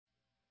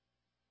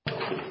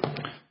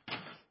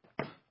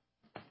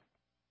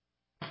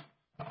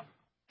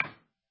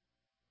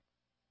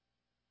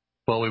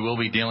Well, we will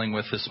be dealing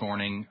with this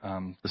morning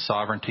the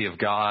sovereignty of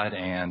God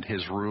and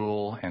His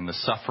rule and the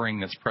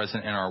suffering that's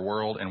present in our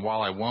world. And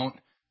while I won't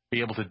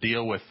be able to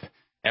deal with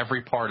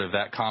every part of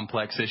that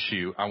complex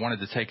issue, I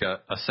wanted to take a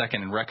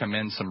second and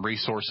recommend some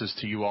resources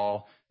to you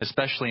all,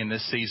 especially in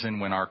this season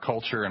when our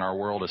culture and our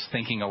world is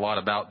thinking a lot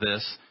about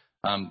this.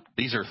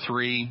 These are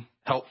three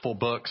helpful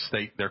books.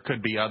 There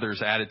could be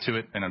others added to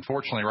it. And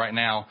unfortunately, right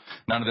now,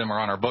 none of them are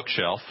on our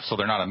bookshelf, so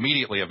they're not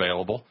immediately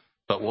available.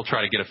 But we'll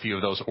try to get a few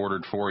of those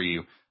ordered for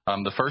you.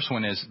 The first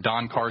one is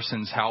Don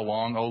Carson's How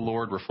Long, O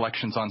Lord?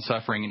 Reflections on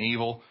Suffering and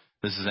Evil.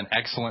 This is an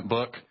excellent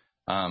book.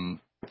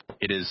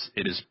 It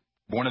is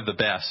one of the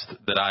best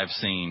that I've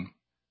seen.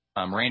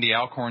 Randy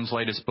Alcorn's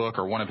latest book,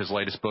 or one of his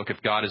latest book,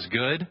 If God is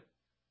Good,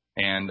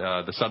 and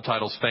the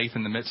subtitle's Faith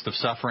in the Midst of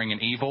Suffering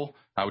and Evil.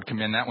 I would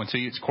commend that one to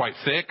you. It's quite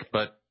thick,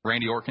 but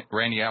Randy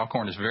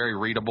Alcorn is very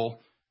readable.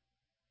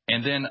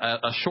 And then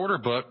a shorter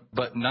book,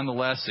 but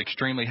nonetheless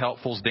extremely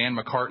helpful, is Dan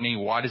McCartney,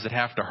 Why Does It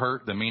Have to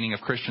Hurt? The Meaning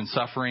of Christian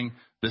Suffering.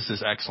 This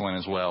is excellent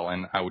as well,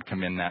 and I would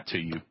commend that to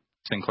you.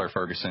 Sinclair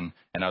Ferguson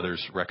and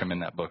others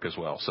recommend that book as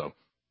well. So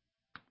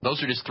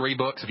those are just three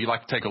books. If you'd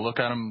like to take a look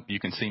at them, you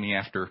can see me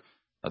after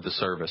the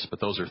service. But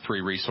those are three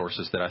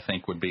resources that I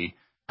think would be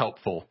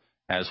helpful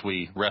as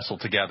we wrestle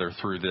together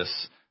through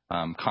this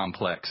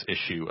complex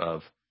issue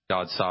of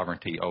God's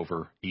sovereignty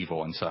over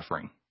evil and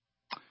suffering.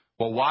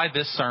 Well, why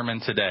this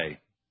sermon today?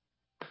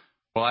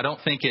 Well, I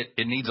don't think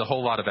it needs a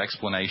whole lot of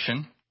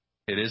explanation.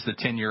 It is the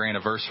 10-year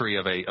anniversary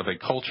of a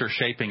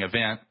culture-shaping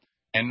event.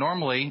 And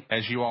normally,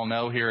 as you all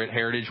know, here at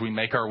Heritage, we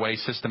make our way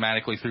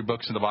systematically through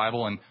books of the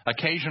Bible, and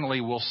occasionally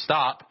we'll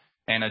stop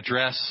and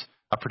address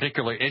a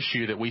particular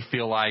issue that we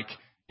feel like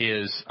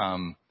is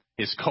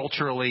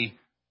culturally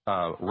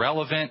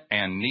relevant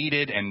and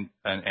needed,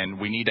 and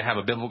we need to have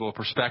a biblical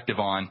perspective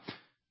on.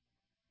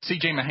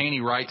 C.J.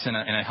 Mahaney writes in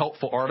a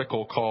helpful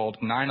article called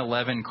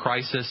 9/11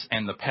 Crisis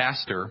and the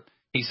Pastor.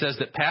 He says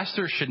that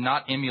pastors should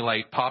not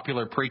emulate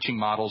popular preaching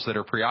models that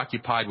are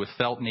preoccupied with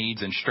felt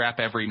needs and strap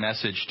every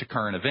message to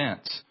current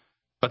events.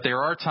 But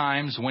there are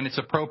times when it's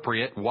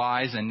appropriate,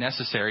 wise, and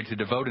necessary to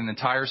devote an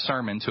entire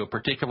sermon to a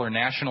particular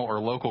national or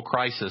local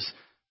crisis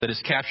that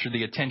has captured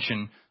the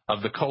attention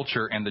of the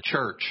culture and the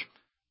church.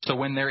 So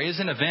when there is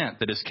an event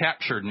that has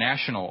captured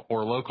national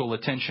or local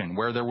attention,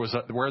 where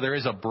there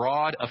is a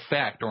broad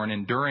effect or an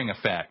enduring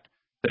effect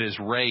that has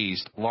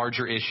raised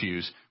larger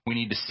issues, we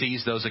need to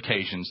seize those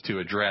occasions to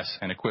address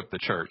and equip the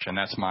church. And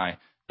that's my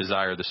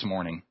desire this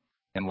morning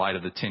in light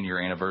of the 10-year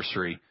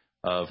anniversary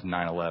of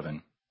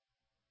 9/11.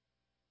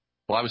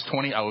 Well, I was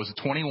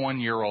a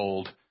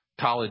 21-year-old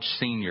college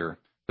senior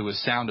who was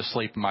sound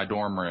asleep in my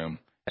dorm room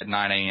at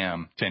 9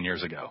 a.m. 10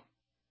 years ago.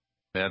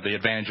 The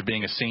advantage of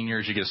being a senior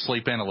is you get to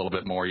sleep in a little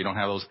bit more. You don't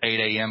have those 8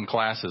 a.m.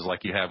 classes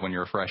like you have when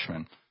you're a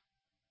freshman.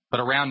 But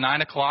around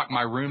 9 o'clock,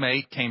 my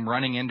roommate came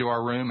running into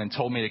our room and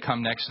told me to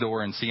come next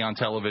door and see on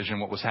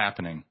television what was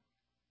happening.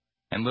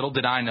 And little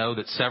did I know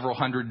that several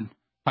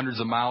hundreds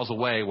of miles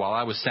away, while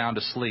I was sound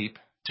asleep,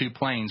 two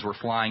planes were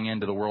flying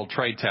into the World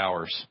Trade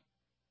Towers.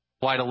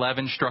 Flight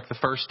 11 struck the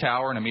first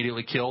tower and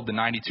immediately killed the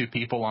 92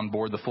 people on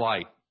board the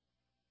flight.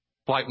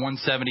 Flight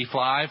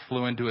 175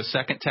 flew into a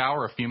second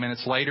tower a few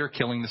minutes later,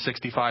 killing the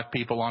 65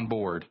 people on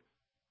board.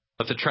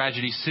 But the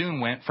tragedy soon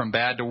went from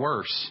bad to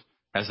worse,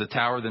 as the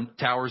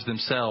towers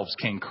themselves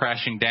came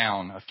crashing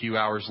down a few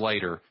hours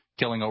later,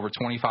 killing over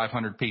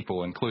 2,500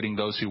 people, including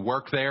those who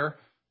work there,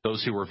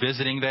 those who were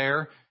visiting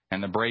there,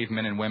 and the brave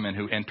men and women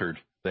who entered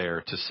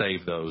there to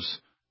save those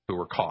who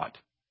were caught.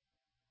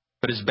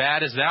 But as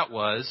bad as that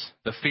was,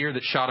 the fear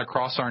that shot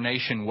across our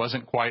nation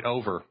wasn't quite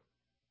over.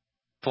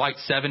 Flight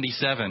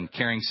 77,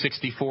 carrying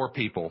 64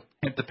 people,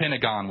 hit the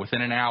Pentagon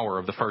within an hour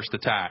of the first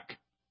attack.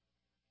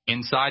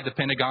 Inside the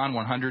Pentagon,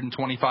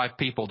 125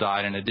 people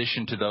died in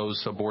addition to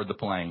those aboard the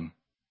plane.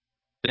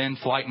 Then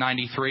Flight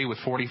 93, with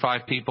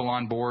 45 people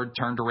on board,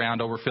 turned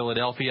around over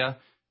Philadelphia,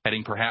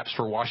 heading perhaps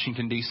for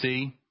Washington,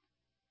 D.C.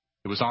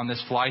 It was on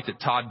this flight that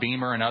Todd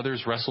Beamer and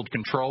others wrestled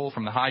control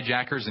from the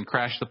hijackers and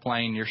crashed the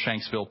plane near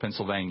Shanksville,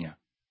 Pennsylvania.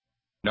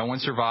 No one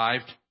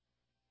survived,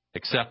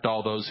 except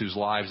all those whose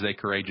lives they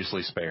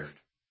courageously spared.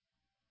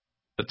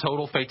 The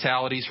total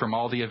fatalities from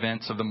all the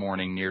events of the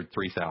morning neared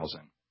 3,000.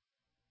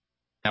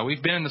 Now,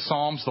 we've been in the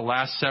Psalms the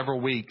last several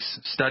weeks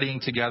studying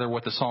together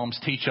what the Psalms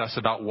teach us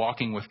about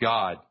walking with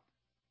God.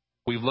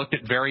 We've looked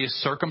at various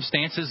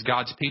circumstances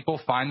God's people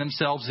find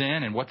themselves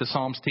in and what the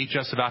Psalms teach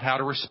us about how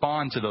to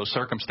respond to those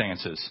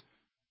circumstances.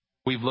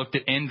 We've looked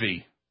at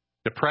envy,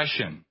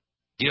 depression,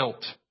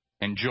 guilt,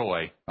 and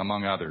joy,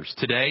 among others.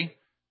 Today,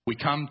 we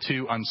come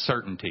to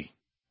uncertainty,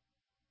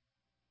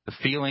 the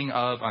feeling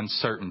of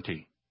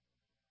uncertainty.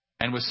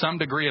 And with some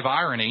degree of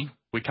irony,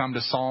 we come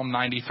to Psalm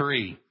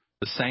 93.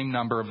 The same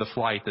number of the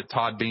flight that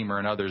Todd Beamer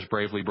and others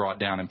bravely brought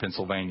down in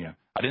Pennsylvania.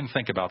 I didn't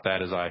think about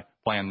that as I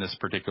planned this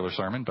particular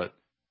sermon, but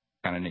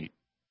kind of neat.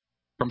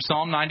 From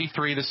Psalm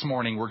 93 this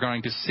morning, we're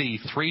going to see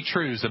three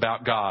truths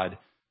about God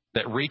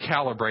that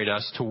recalibrate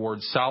us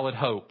towards solid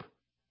hope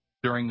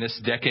during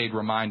this decade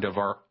reminder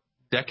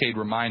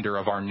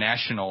of our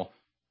national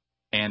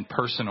and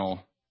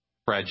personal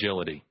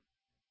fragility.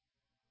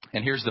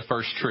 And here's the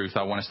first truth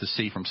I want us to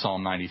see from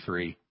Psalm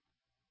 93.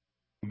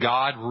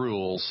 God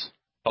rules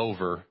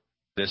over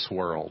this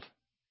world.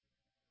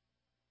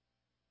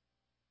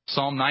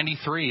 Psalm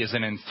 93 is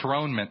an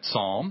enthronement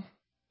psalm.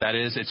 That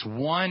is, it's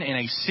one in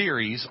a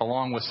series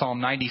along with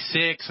Psalm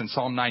 96 and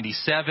Psalm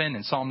 97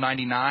 and Psalm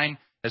 99,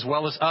 as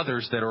well as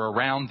others that are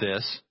around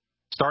this,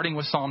 starting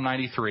with Psalm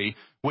 93,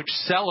 which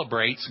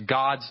celebrates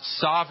God's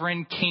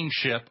sovereign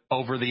kingship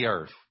over the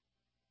earth.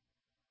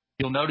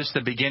 You'll notice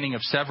the beginning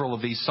of several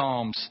of these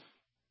psalms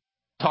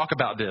talk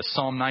about this.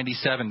 Psalm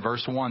 97,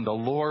 verse 1, the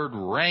Lord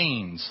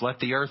reigns. Let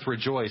the earth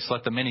rejoice.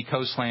 Let the many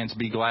coastlands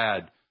be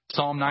glad.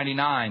 Psalm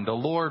 99, the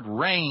Lord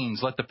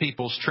reigns. Let the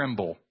peoples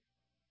tremble.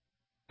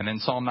 And then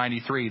Psalm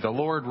 93, the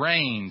Lord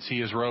reigns.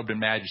 He is robed in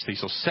majesty.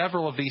 So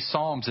several of these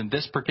psalms in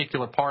this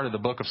particular part of the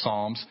book of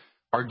Psalms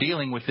are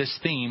dealing with this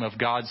theme of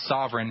God's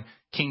sovereign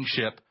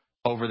kingship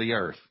over the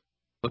earth.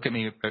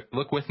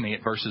 Look with me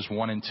at verses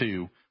 1 and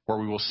 2, where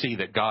we will see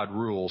that God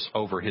rules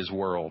over his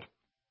world.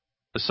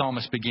 The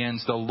psalmist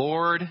begins, the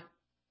Lord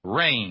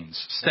reigns.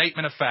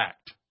 Statement of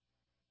fact.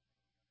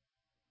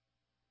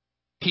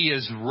 He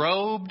is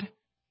robed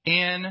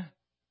in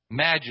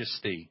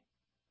majesty.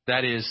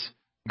 That is,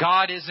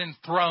 God is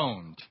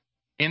enthroned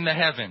in the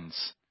heavens,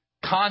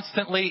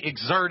 constantly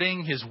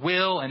exerting his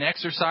will and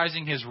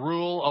exercising his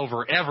rule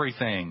over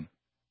everything.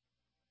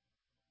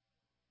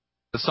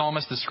 The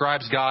psalmist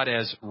describes God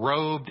as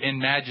robed in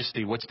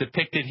majesty. What's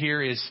depicted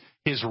here is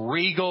his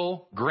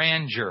regal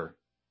grandeur,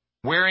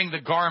 wearing the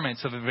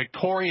garments of a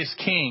victorious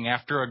king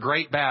after a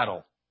great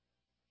battle.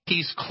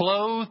 He's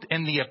clothed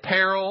in the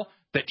apparel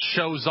that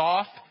shows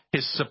off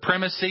his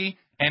supremacy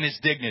and his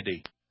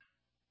dignity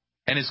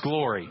and his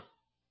glory.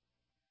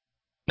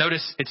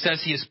 Notice it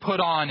says he has put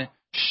on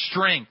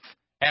strength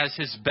as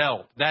his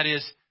belt. That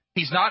is,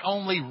 he's not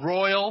only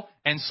royal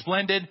and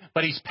splendid,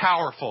 but he's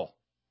powerful.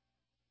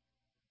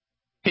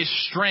 His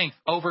strength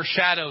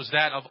overshadows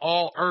that of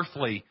all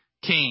earthly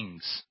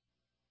kings.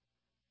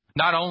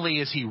 Not only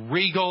is he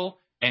regal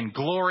and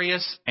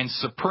glorious and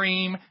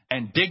supreme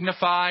and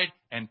dignified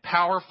and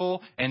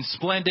powerful and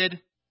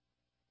splendid,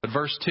 but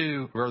verse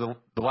 2, or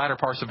the latter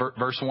parts of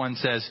verse 1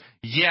 says,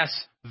 yes,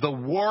 the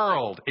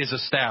world is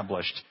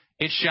established.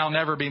 It shall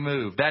never be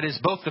moved. That is,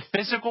 both the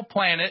physical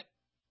planet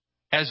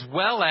as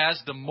well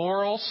as the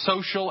moral,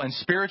 social, and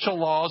spiritual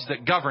laws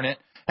that govern it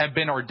have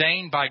been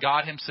ordained by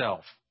God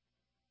himself.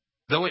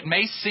 Though it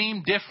may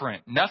seem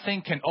different,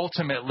 nothing can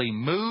ultimately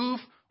move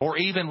or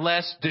even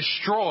less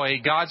destroy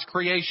God's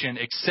creation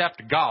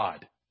except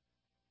God.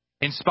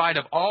 In spite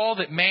of all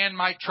that man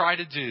might try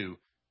to do,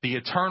 the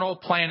eternal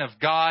plan of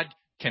God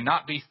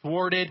cannot be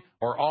thwarted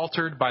or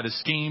altered by the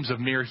schemes of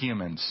mere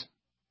humans.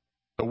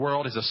 The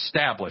world is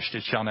established,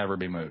 it shall never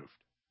be moved.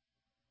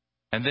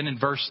 And then in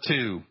verse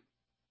 2,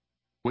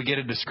 we get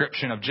a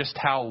description of just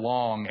how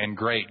long and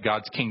great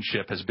God's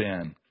kingship has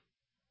been.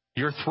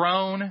 Your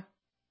throne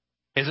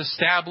is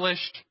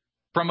established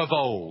from of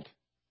old.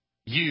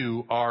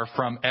 You are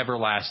from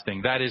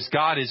everlasting. That is,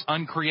 God is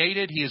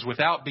uncreated. He is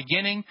without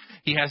beginning.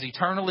 He has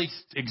eternally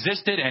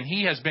existed, and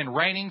he has been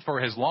reigning for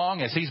as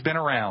long as he's been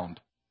around,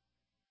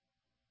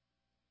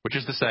 which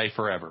is to say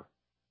forever.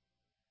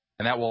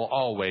 And that will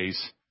always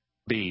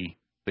be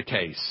the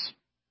case.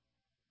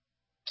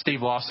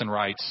 Steve Lawson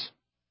writes,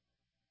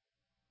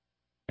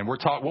 and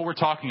what we're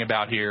talking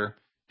about here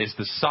is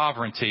the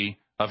sovereignty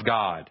of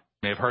God.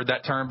 You may have heard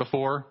that term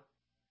before.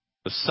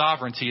 The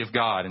sovereignty of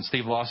God. And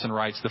Steve Lawson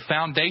writes, the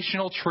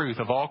foundational truth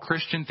of all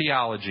Christian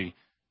theology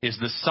is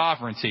the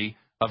sovereignty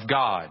of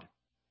God.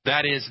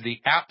 That is, the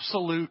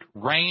absolute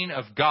reign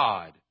of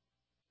God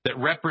that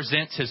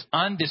represents his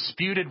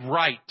undisputed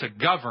right to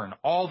govern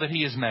all that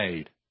he has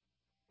made.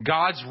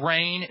 God's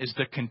reign is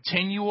the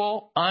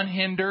continual,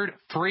 unhindered,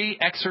 free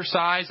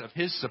exercise of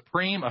his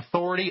supreme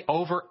authority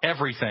over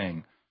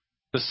everything.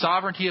 The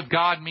sovereignty of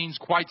God means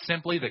quite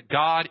simply that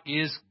God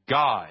is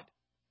God.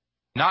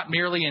 Not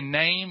merely in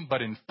name,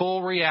 but in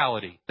full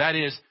reality. That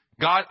is,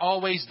 God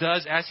always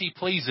does as he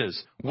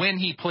pleases, when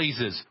he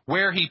pleases,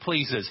 where he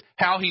pleases,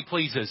 how he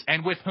pleases,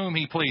 and with whom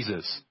he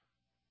pleases.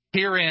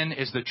 Herein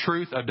is the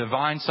truth of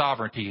divine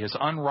sovereignty, his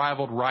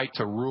unrivaled right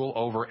to rule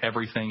over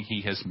everything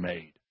he has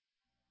made.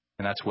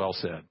 And that's well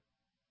said.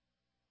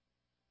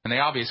 And the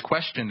obvious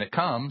question that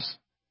comes,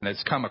 and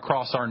it's come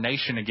across our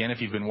nation again if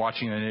you've been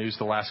watching the news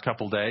the last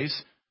couple of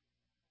days,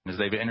 as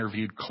they've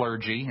interviewed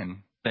clergy and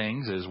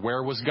things, is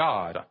where was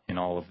God in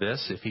all of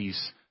this if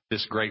he's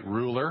this great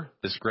ruler,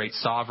 this great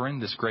sovereign,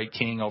 this great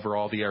king over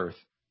all the earth?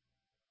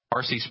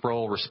 R.C.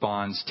 Sproul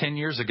responds, 10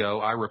 years ago,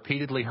 I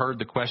repeatedly heard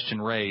the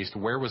question raised,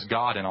 where was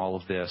God in all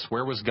of this?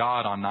 Where was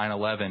God on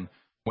 9/11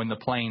 when the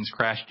planes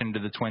crashed into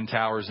the Twin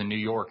Towers in New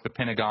York, the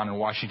Pentagon in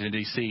Washington,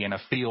 D.C., and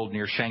a field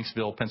near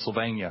Shanksville,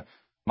 Pennsylvania?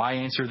 My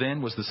answer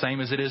then was the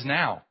same as it is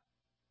now.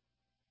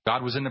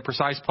 God was in the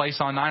precise place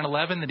on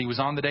 9/11 that he was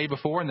on the day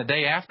before and the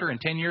day after and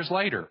 10 years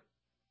later.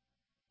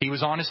 He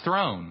was on his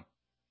throne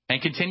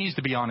and continues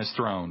to be on his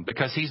throne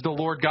because he's the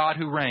Lord God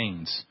who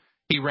reigns.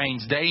 He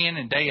reigns day in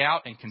and day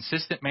out in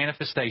consistent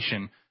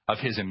manifestation of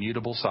his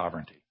immutable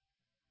sovereignty.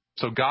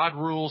 So God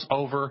rules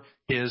over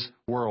his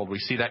world. We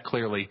see that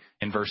clearly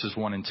in verses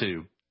 1 and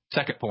 2.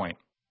 Second point,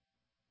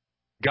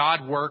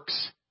 God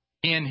works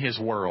in his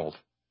world.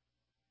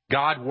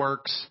 God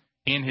works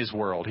in his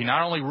world. He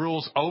not only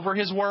rules over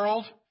his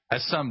world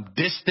as some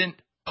distant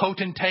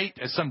potentate,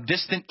 as some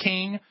distant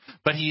king,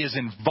 but he is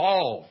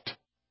involved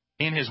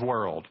in his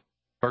world.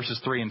 Verses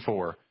 3 and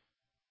 4.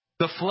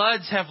 The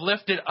floods have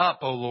lifted up,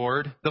 O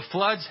Lord. The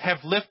floods have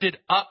lifted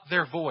up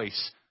their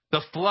voice.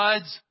 The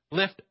floods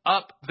lift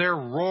up their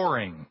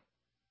roaring.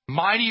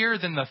 Mightier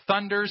than the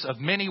thunders of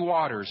many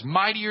waters,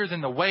 mightier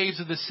than the waves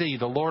of the sea,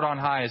 the Lord on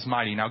high is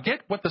mighty. Now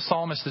get what the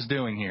psalmist is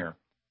doing here.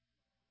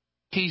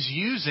 He's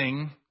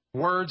using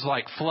words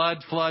like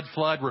flood, flood,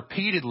 flood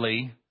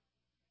repeatedly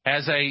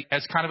as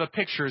kind of a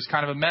picture, as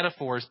kind of a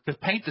metaphor, to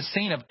paint the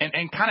scene of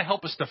and kind of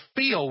help us to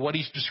feel what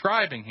he's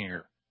describing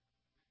here.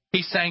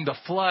 He's saying the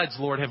floods,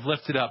 Lord, have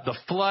lifted up. The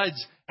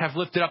floods have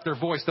lifted up their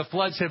voice. The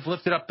floods have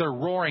lifted up their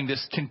roaring,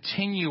 this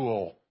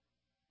continual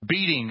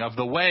beating of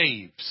the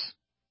waves,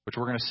 which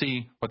we're going to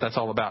see what that's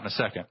all about in a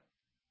second.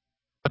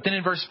 But then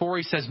in verse 4,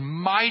 he says,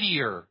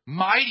 mightier,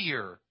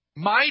 mightier,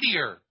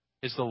 mightier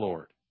is the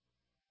Lord.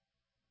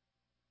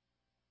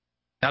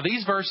 Now,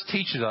 these verses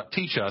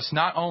teach us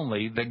not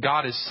only that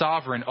God is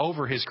sovereign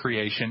over his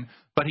creation,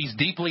 but he's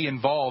deeply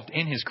involved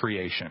in his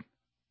creation.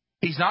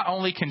 He's not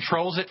only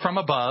controls it from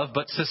above,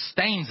 but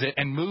sustains it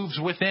and moves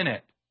within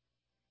it.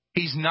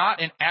 He's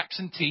not an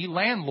absentee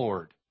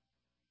landlord.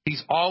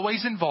 He's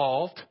always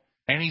involved,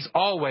 and he's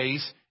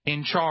always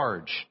in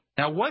charge.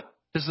 Now, what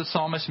does the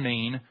psalmist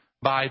mean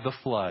by the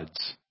floods?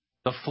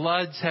 The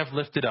floods have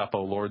lifted up,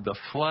 O Lord. The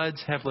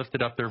floods have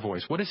lifted up their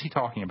voice. What is he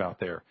talking about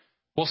there?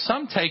 Well,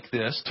 some take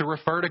this to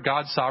refer to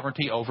God's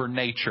sovereignty over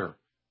nature,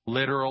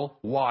 literal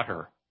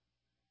water.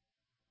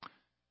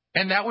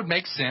 And that would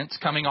make sense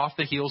coming off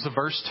the heels of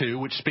verse 2,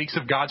 which speaks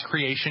of God's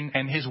creation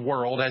and his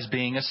world as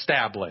being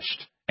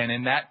established. And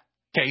in that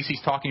case,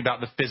 he's talking about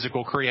the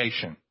physical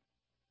creation.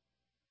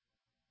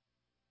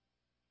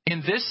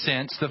 In this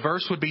sense, the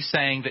verse would be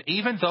saying that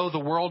even though the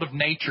world of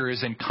nature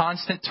is in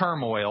constant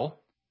turmoil,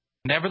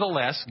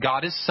 nevertheless,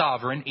 God is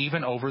sovereign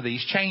even over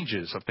these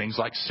changes of things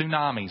like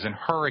tsunamis and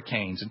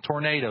hurricanes and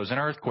tornadoes and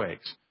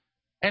earthquakes.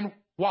 And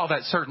while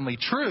that's certainly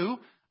true,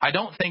 I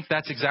don't think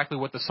that's exactly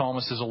what the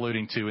psalmist is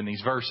alluding to in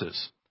these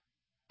verses.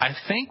 I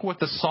think what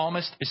the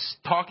psalmist is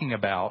talking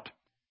about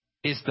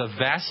is the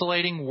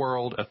vacillating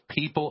world of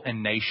people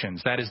and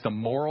nations. That is the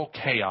moral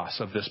chaos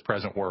of this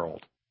present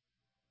world.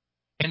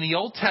 In the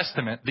Old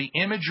Testament, the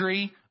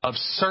imagery of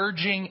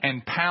surging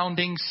and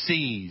pounding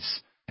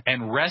seas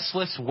and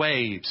restless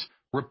waves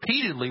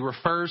repeatedly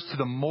refers to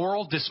the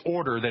moral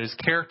disorder that is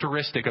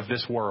characteristic of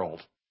this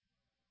world.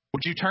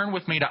 Would you turn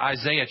with me to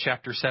Isaiah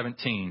chapter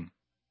 17?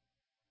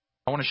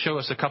 I want to show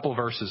us a couple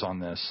verses on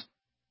this.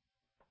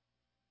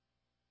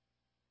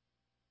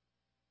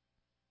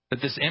 That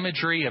this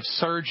imagery of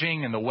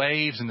surging and the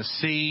waves and the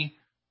sea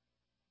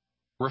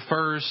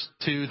refers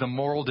to the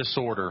moral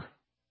disorder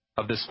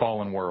of this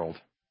fallen world.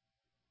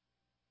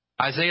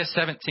 Isaiah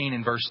 17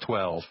 and verse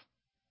 12.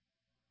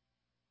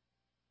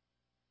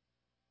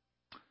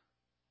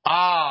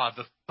 Ah,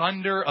 the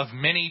thunder of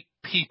many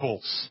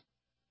peoples.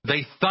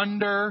 They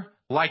thunder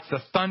like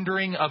the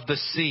thundering of the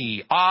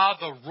sea. Ah,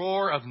 the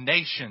roar of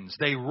nations.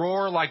 They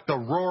roar like the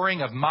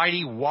roaring of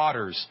mighty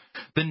waters.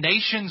 The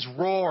nations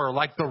roar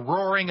like the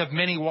roaring of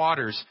many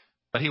waters,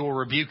 but he will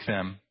rebuke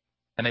them,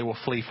 and they will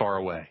flee far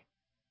away.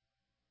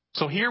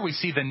 So here we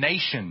see the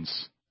nations,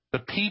 the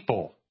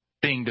people,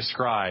 being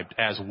described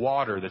as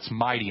water that's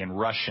mighty and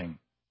rushing.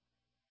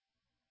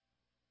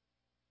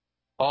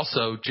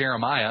 Also,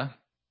 Jeremiah,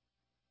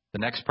 the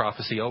next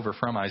prophecy over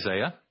from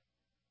Isaiah,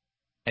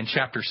 in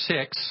chapter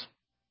 6,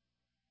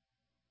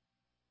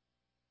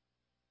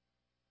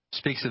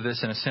 speaks of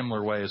this in a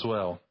similar way as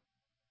well.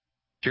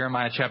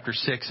 Jeremiah chapter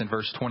 6 and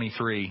verse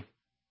 23.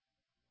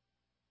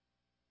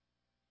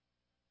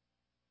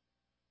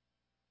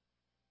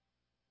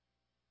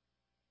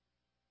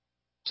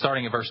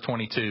 Starting at verse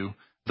 22.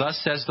 Thus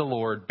says the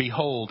Lord,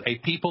 behold, a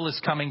people is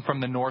coming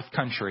from the north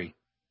country.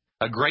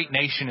 A great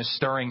nation is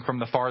stirring from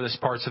the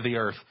farthest parts of the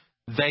earth.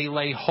 They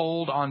lay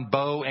hold on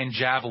bow and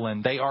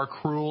javelin. They are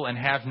cruel and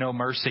have no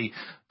mercy.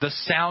 The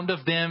sound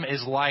of them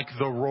is like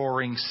the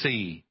roaring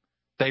sea.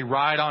 They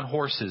ride on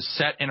horses,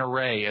 set in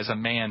array as a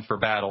man for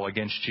battle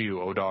against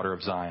you, O daughter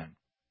of Zion.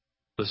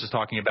 This is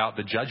talking about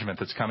the judgment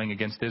that's coming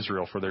against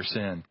Israel for their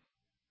sin.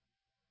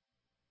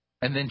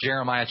 And then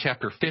Jeremiah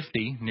chapter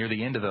 50, near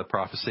the end of the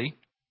prophecy.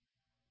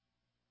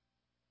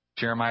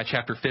 Jeremiah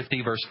chapter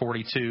 50, verse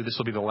 42. This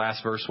will be the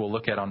last verse we'll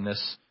look at on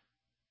this,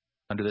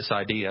 under this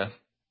idea.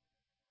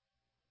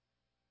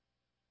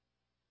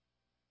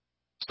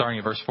 Starting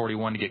at verse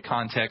 41 to get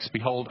context.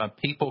 Behold, a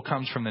people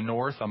comes from the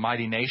north, a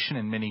mighty nation,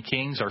 and many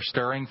kings are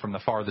stirring from the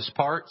farthest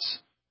parts.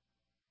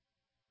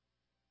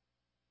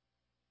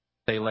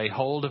 They lay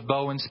hold of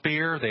bow and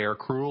spear. They are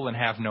cruel and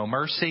have no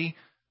mercy.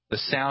 The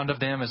sound of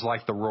them is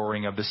like the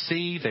roaring of the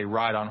sea. They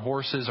ride on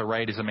horses,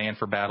 arrayed as a man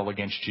for battle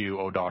against you,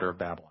 O daughter of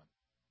Babylon.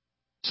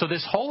 So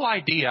this whole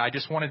idea, I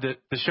just wanted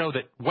to show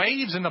that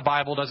waves in the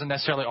Bible doesn't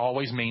necessarily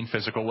always mean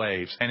physical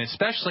waves. And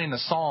especially in the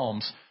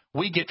Psalms,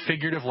 we get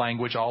figurative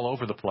language all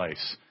over the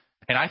place.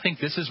 And I think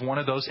this is one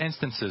of those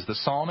instances. The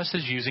psalmist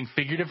is using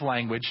figurative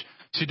language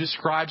to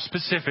describe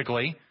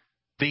specifically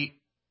the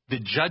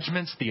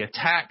judgments, the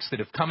attacks that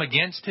have come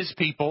against his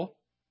people,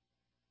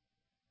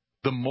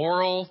 the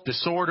moral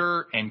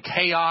disorder and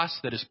chaos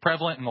that is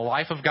prevalent in the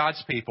life of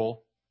God's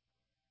people.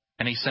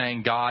 And he's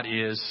saying God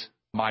is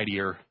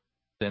mightier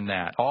than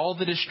that. All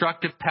the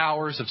destructive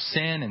powers of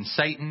sin and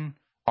Satan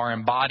are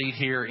embodied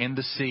here in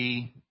the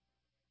sea,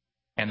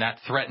 and that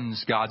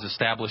threatens God's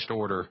established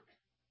order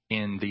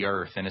in the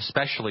earth, and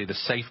especially the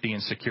safety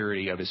and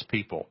security of his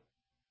people.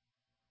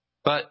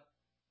 But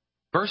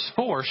verse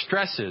 4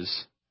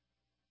 stresses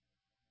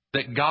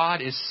that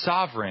God is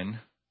sovereign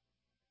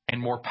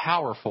and more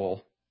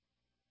powerful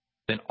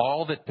than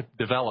all that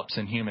develops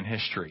in human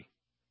history.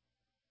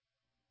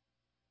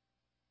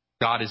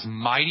 God is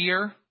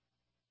mightier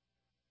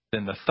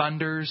than the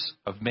thunders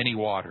of many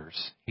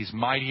waters. He's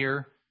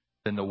mightier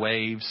than the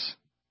waves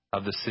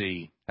of the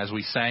sea. As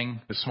we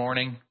sang this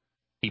morning,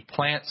 he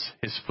plants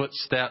his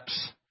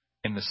footsteps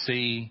in the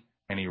sea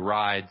and he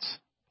rides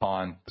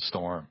upon the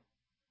storm.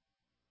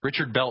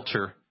 Richard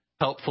Belcher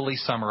helpfully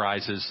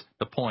summarizes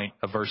the point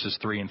of verses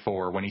 3 and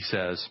 4 when he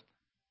says,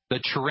 "The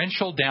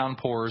torrential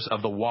downpours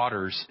of the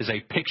waters is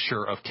a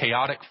picture of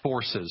chaotic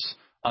forces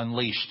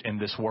unleashed in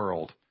this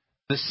world.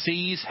 The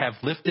seas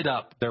have lifted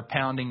up their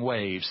pounding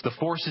waves. The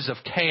forces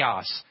of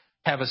chaos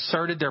have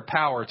asserted their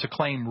power to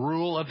claim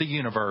rule of the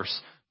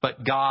universe,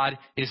 but God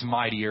is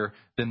mightier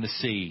than the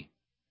sea.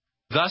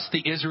 Thus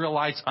the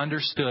Israelites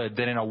understood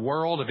that in a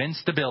world of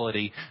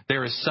instability,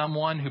 there is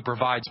someone who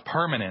provides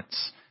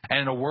permanence, and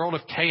in a world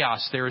of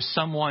chaos, there is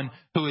someone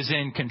who is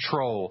in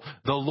control.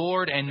 The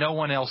Lord and no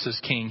one else is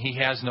king. He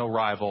has no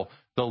rival.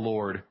 The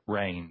Lord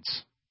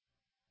reigns."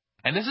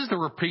 And this is the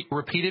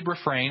repeated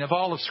refrain of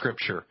all of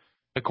Scripture.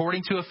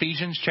 According to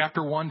Ephesians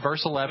chapter 1,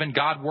 verse 11,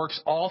 God works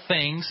all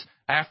things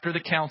after the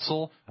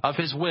counsel of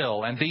his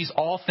will. And these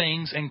all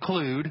things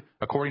include,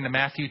 according to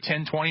Matthew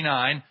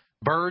 10:29,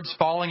 birds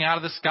falling out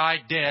of the sky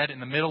dead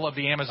in the middle of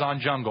the Amazon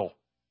jungle.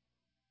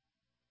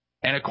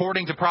 And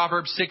according to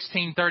Proverbs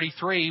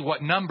 16:33,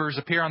 what numbers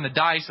appear on the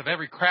dice of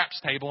every craps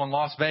table in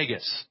Las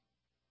Vegas.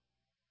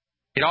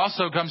 It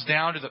also comes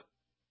down to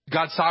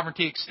God's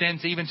sovereignty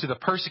extends even to the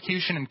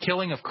persecution and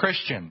killing of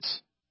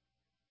Christians.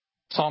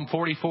 Psalm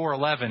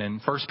 44:11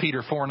 and 1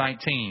 Peter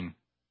 4:19.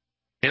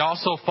 It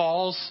also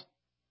falls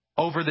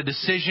over the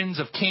decisions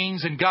of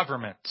kings and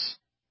governments.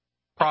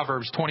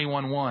 Proverbs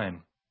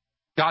 21:1.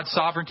 God's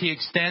sovereignty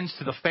extends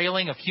to the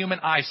failing of human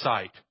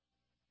eyesight.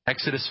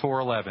 Exodus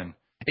 4:11.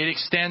 It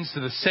extends to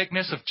the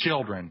sickness of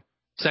children.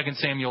 2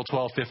 Samuel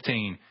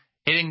 12:15.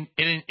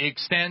 It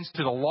extends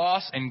to the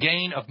loss and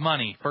gain of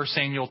money. 1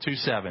 Samuel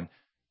 2:7.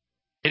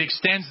 It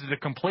extends to the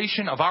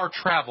completion of our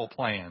travel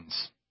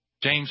plans.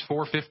 James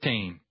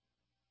 4:15.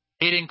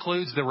 It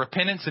includes the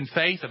repentance and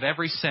faith of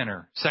every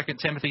sinner. 2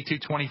 Timothy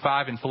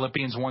 2:25 and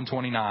Philippians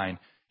 1:29.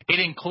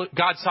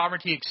 God's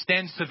sovereignty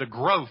extends to the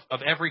growth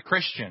of every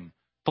Christian.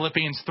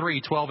 Philippians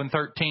 3:12 and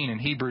 13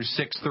 and Hebrews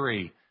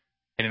 6:3.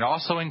 And it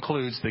also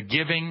includes the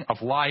giving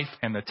of life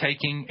and the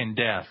taking in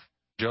death.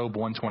 Job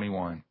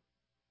 1:21.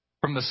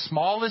 From the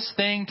smallest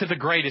thing to the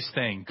greatest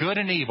thing, good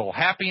and evil,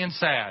 happy and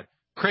sad,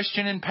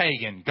 Christian and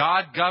pagan,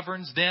 God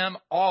governs them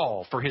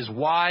all for his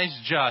wise,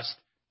 just,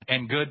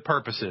 and good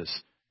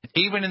purposes.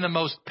 Even in the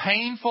most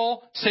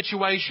painful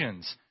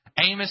situations,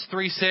 Amos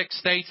 3:6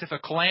 states, if a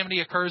calamity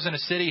occurs in a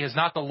city, has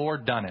not the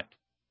Lord done it?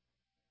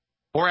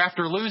 Or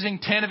after losing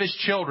 10 of his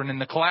children in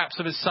the collapse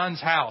of his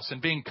son's house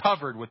and being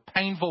covered with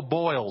painful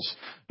boils,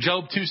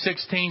 Job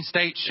 2:16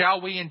 states, shall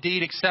we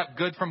indeed accept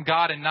good from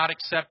God and not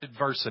accept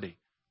adversity?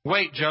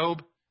 Wait,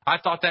 Job, I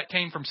thought that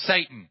came from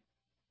Satan.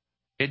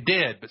 It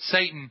did, but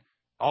Satan,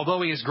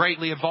 although he is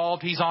greatly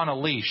evolved, he's on a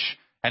leash.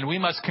 And we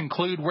must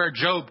conclude where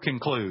Job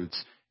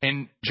concludes.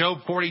 In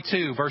Job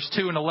 42, verse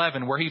 2 and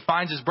 11, where he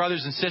finds his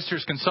brothers and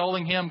sisters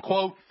consoling him,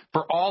 quote,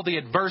 for all the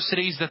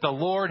adversities that the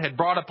Lord had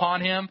brought upon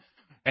him,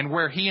 and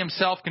where he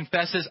himself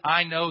confesses,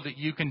 I know that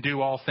you can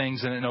do all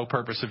things and that no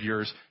purpose of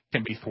yours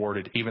can be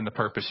thwarted, even the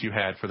purpose you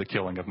had for the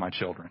killing of my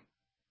children.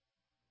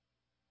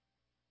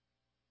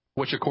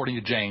 Which, according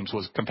to James,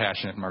 was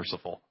compassionate and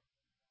merciful.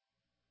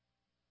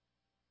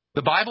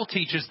 The Bible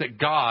teaches that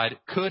God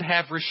could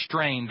have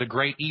restrained the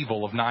great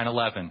evil of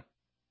 9/11.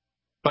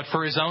 But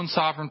for his own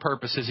sovereign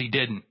purposes, he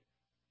didn't.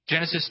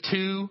 Genesis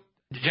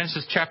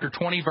chapter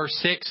 20, verse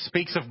 6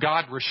 speaks of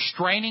God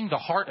restraining the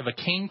heart of a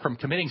king from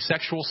committing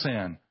sexual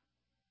sin.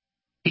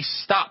 He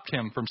stopped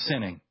him from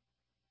sinning.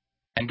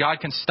 And God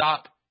can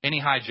stop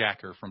any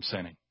hijacker from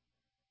sinning.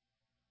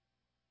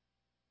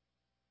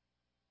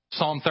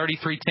 Psalm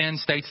 33:10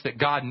 states that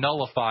God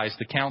nullifies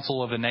the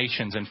counsel of the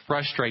nations and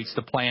frustrates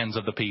the plans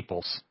of the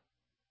peoples.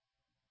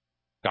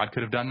 God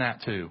could have done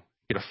that too.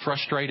 He could have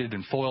frustrated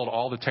and foiled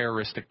all the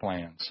terroristic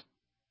plans.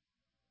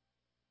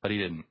 But he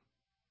didn't.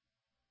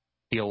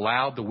 He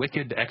allowed the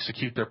wicked to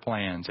execute their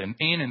plans. And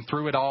in and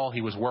through it all,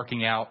 he was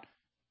working out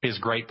his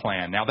great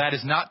plan. Now, that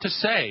is not to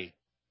say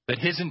that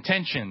his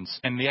intentions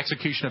and the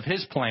execution of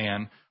his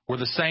plan were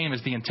the same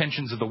as the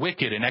intentions of the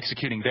wicked in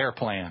executing their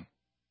plan.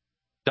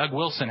 Doug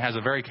Wilson has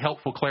a very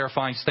helpful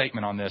clarifying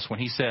statement on this when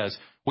he says,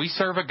 "We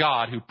serve a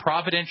God who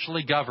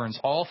providentially governs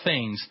all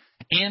things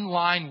in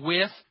line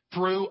with,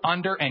 through,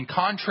 under, and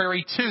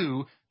contrary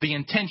to the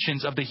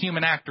intentions of the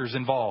human actors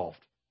involved.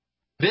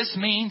 This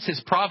means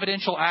his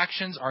providential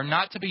actions are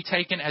not to be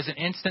taken as an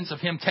instance of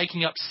him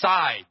taking up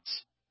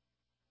sides,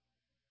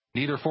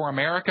 neither for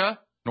America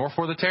nor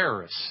for the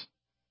terrorists.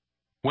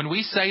 When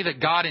we say that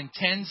God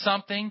intends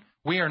something,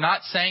 we are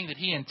not saying that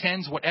he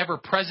intends whatever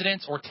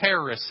presidents or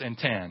terrorists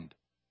intend.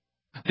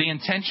 The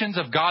intentions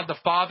of God the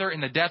Father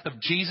in the death of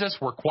Jesus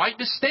were quite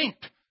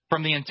distinct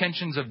from the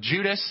intentions of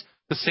Judas,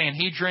 the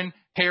Sanhedrin,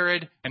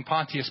 Herod, and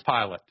Pontius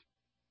Pilate."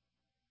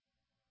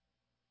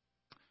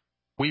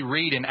 We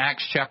read in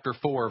Acts chapter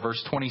 4,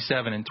 verse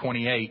 27 and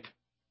 28,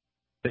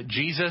 that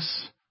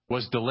Jesus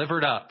was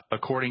delivered up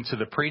according to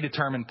the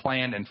predetermined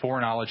plan and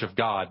foreknowledge of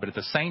God. But at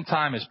the same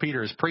time as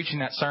Peter is preaching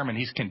that sermon,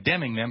 he's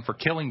condemning them for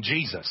killing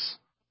Jesus.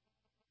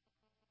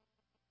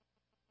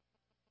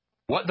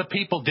 What the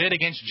people did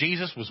against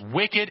Jesus was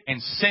wicked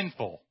and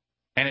sinful,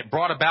 and it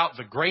brought about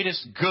the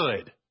greatest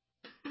good.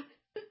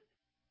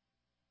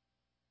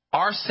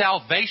 Our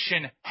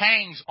salvation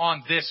hangs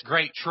on this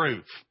great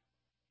truth.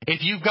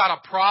 If you've got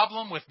a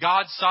problem with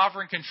God's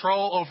sovereign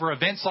control over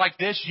events like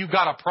this, you've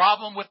got a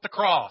problem with the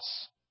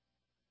cross.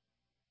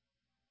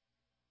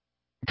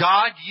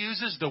 God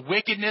uses the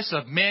wickedness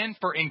of men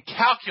for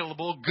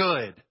incalculable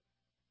good.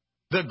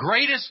 The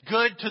greatest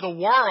good to the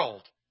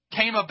world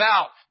came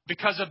about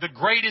because of the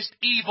greatest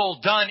evil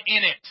done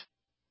in it.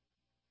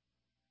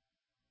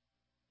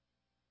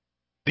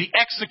 The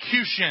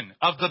execution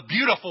of the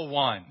beautiful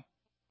one,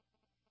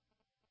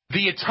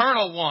 the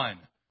eternal one,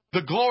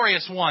 the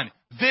glorious one,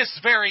 this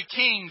very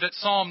king that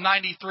Psalm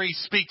 93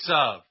 speaks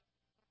of,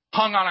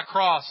 hung on a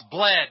cross,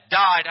 bled,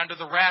 died under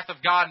the wrath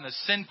of God and the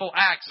sinful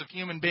acts of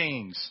human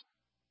beings.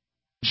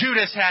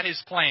 Judas had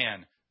his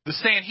plan. The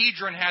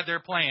Sanhedrin had their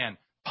plan.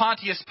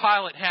 Pontius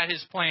Pilate had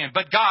his plan,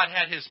 but God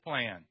had his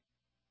plan.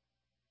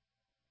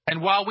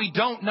 And while we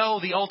don't know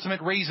the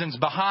ultimate reasons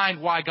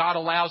behind why God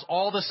allows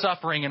all the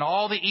suffering and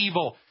all the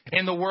evil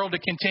in the world to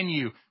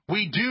continue,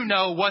 we do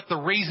know what the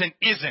reason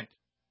isn't.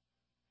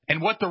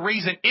 And what the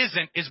reason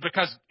isn't is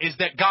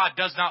that God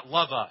does not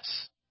love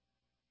us.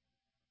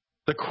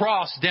 The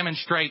cross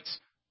demonstrates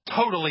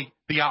totally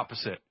the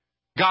opposite.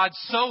 God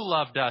so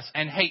loved us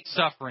and hates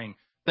suffering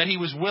that he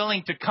was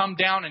willing to come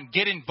down and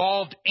get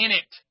involved in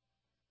it.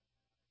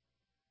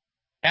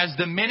 As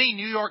the many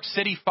New York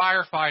City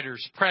firefighters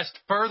pressed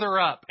further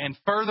up and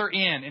further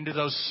into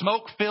those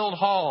smoke-filled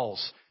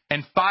halls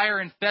and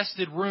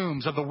fire-infested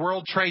rooms of the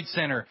World Trade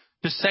Center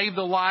to save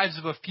the lives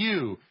of a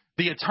few,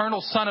 the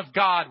eternal Son of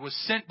God was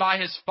sent by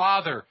his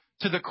Father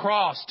to the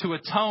cross to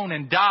atone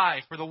and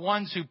die for the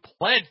ones who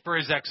pled for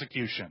his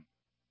execution.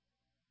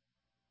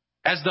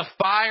 As the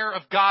fire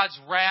of God's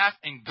wrath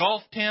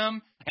engulfed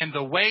him and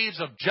the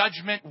waves of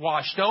judgment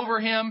washed over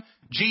him,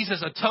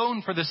 Jesus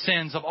atoned for the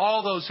sins of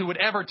all those who would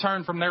ever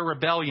turn from their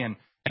rebellion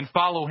and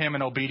follow him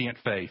in obedient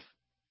faith.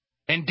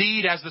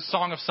 Indeed, as the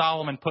Song of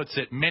Solomon puts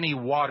it, many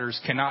waters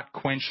cannot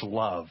quench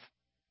love.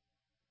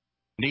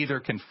 Neither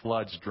can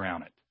floods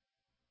drown it.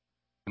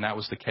 And that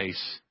was the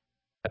case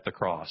at the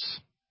cross.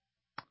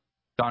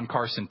 Don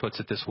Carson puts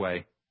it this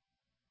way: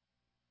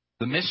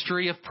 the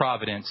mystery of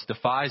providence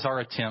defies our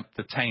attempt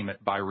to tame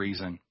it by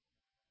reason.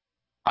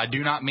 I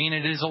do not mean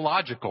it is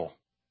illogical.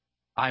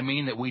 I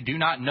mean that we do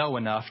not know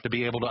enough to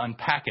be able to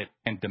unpack it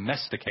and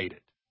domesticate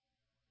it.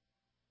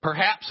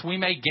 Perhaps we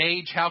may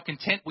gauge how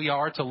content we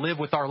are to live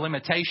with our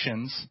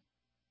limitations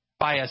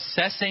by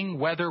assessing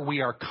whether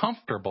we are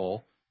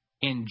comfortable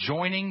in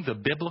joining the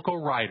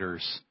biblical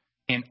writers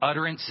in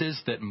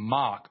utterances that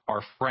mock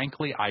our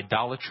frankly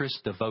idolatrous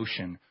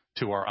devotion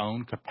to our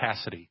own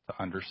capacity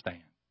to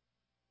understand.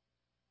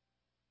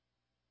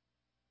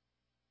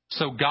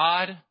 So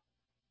God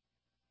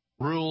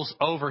rules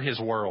over his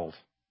world,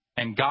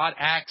 and God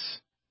acts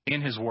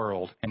in his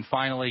world, and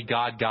finally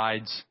God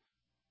guides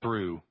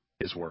through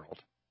his world.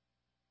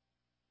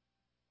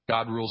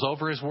 God rules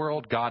over his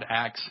world, God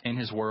acts in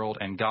his world,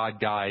 and God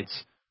guides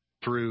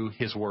through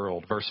his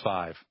world. Verse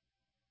 5.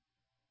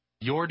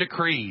 Your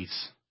decrees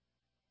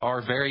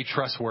are very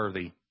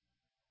trustworthy.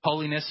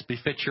 Holiness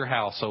befits your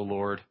house, O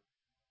Lord,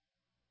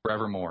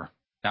 forevermore.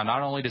 Now,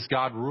 not only does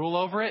God rule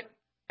over it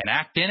and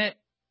act in it,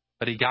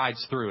 but he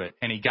guides through it.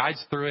 And he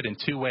guides through it in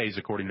two ways,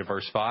 according to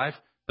verse 5.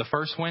 The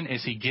first one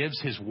is he gives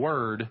his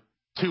word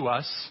to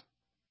us.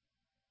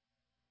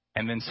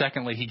 And then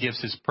secondly, he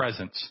gives his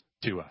presence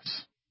to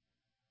us.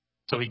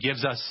 So he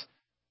gives us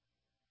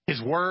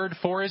his word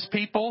for his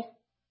people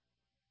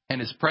and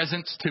his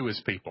presence to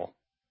his people.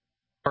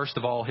 First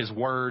of all, his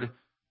word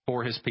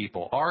for his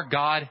people. Our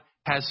God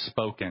has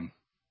spoken.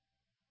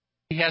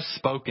 He has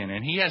spoken,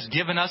 and he has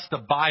given us the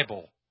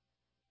Bible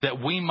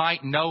that we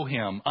might know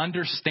him,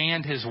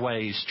 understand his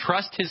ways,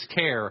 trust his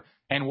care,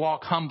 and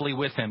walk humbly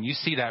with him. You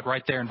see that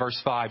right there in verse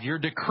 5. Your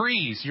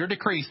decrees,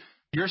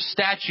 Your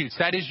statutes,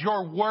 that is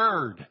your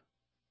word.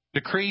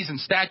 Decrees and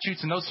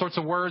statutes and those sorts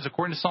of words,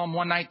 according to Psalm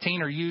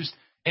 119, are used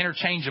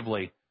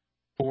interchangeably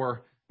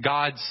for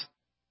God's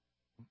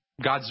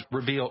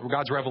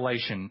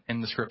revelation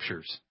in the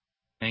Scriptures.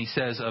 And he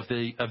says of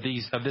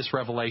this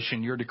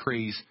revelation, your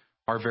decrees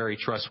are very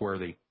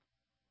trustworthy.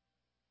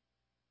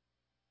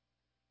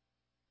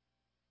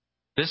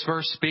 This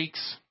verse speaks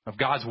of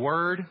God's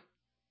word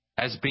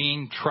as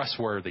being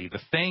trustworthy.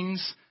 The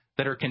things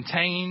that are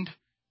contained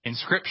in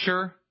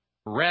Scripture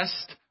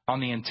rest on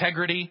the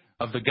integrity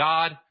of the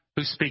God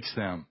who speaks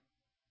them.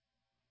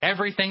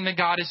 Everything that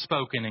God has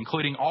spoken,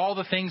 including all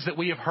the things that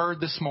we have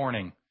heard this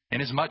morning,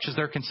 inasmuch as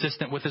they're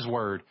consistent with His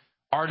word,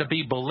 are to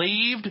be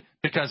believed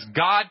because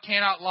God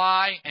cannot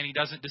lie and He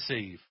doesn't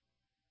deceive.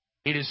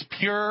 It is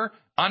pure,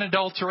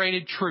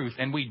 unadulterated truth,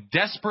 and we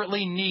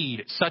desperately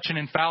need such an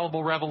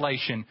infallible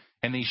revelation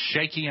in these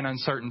shaky and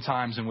uncertain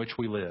times in which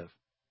we live.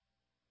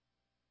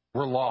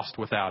 We're lost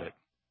without it.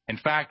 In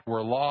fact,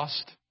 we're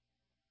lost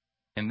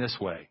in this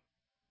way.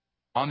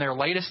 On their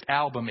latest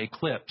album,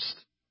 Eclipsed,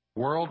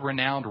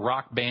 world-renowned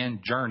rock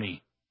band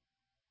Journey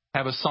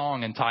have a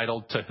song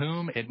entitled To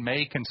Whom It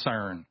May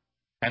Concern.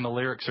 And the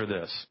lyrics are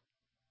this: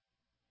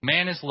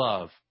 man is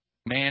love,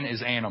 man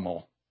is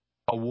animal,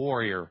 a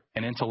warrior,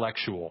 an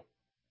intellectual.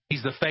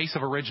 He's the face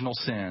of original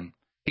sin.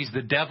 He's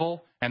the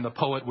devil and the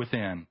poet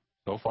within.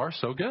 So far,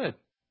 so good.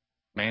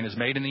 Man is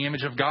made in the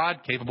image of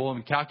God, capable of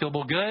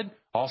incalculable good,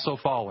 also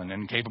fallen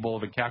and capable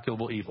of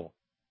incalculable evil.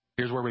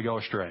 Here's where we go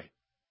astray.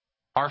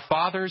 Our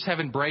fathers have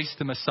embraced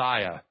the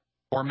Messiah,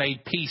 or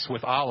made peace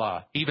with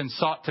Allah, even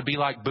sought to be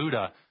like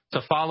Buddha,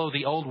 to follow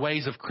the old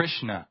ways of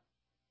Krishna.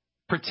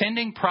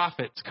 Pretending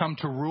prophets come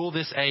to rule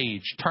this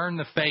age, turn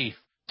the faith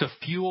to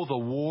fuel the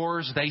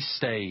wars they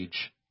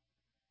stage.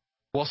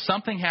 Well,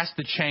 something has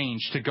to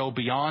change to go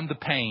beyond the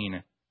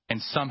pain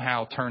and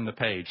somehow turn the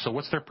page. So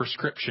what's their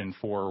prescription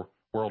for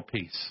world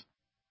peace?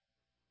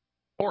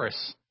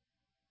 Chorus,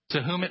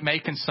 to whom it may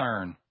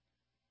concern,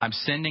 I'm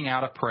sending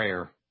out a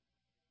prayer.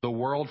 The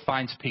world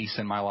finds peace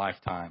in my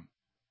lifetime.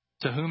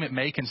 To whom it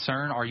may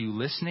concern, are you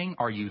listening?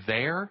 Are you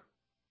there?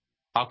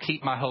 I'll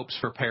keep my hopes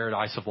for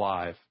paradise of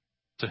life.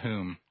 To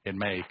whom it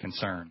may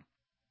concern.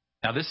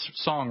 Now, this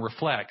song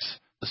reflects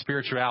the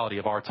spirituality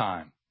of our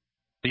time.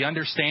 The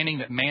understanding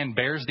that man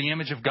bears the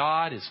image of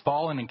God, is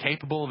fallen and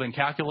capable of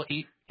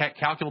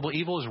incalculable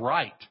evil is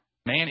right.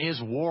 Man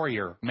is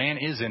warrior. Man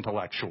is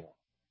intellectual.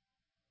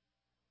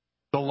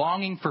 The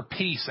longing for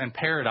peace and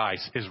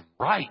paradise is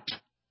right.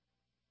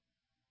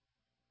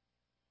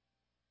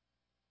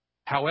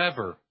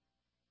 However,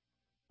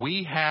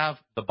 we have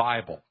the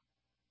Bible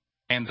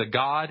and the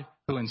God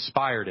who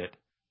inspired it.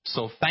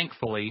 So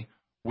thankfully,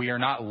 we are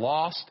not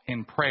lost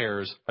in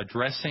prayers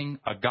addressing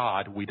a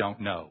God we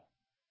don't know.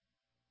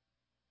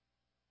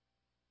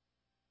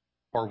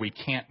 Or we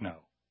can't know.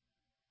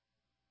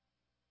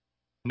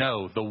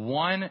 No, the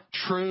one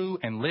true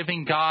and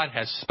living God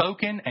has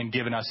spoken and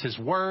given us His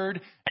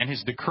word, and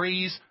His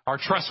decrees are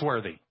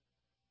trustworthy.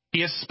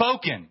 He has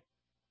spoken.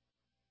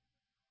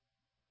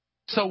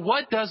 So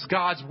what does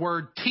God's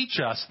word teach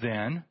us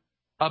then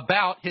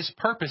about His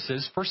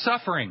purposes for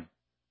suffering?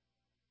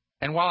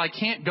 And while I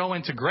can't go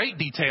into great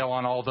detail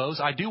on all those,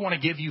 I do want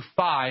to give you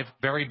 5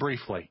 very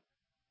briefly.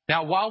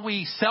 Now, while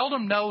we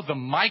seldom know the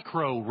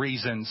micro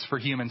reasons for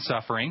human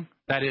suffering,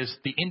 that is,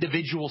 the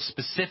individual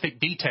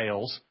specific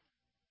details,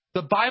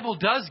 the Bible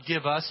does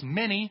give us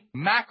many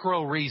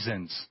macro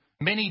reasons,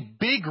 many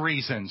big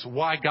reasons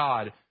why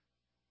God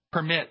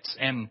permits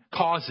and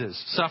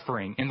causes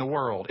suffering in the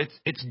world.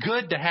 It's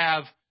good to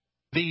have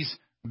these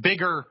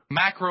bigger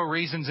macro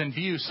reasons in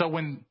view, so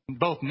when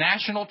both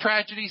national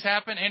tragedies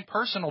happen and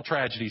personal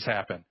tragedies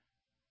happen,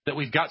 that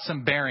we've got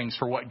some bearings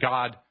for what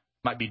God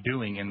might be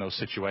doing in those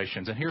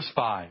situations. And here's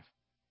 5.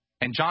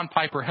 And John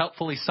Piper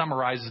helpfully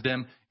summarizes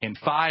them in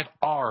 5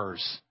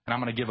 R's, and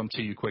I'm going to give them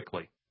to you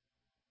quickly.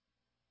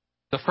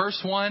 The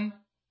first one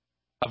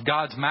of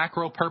God's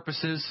macro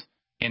purposes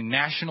in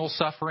national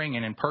suffering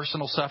and in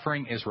personal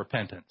suffering is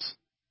repentance.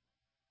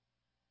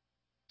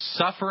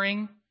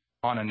 Suffering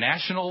on a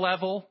national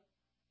level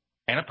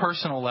and a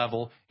personal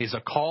level is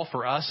a call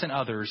for us and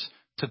others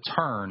to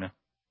turn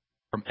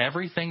from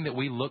everything that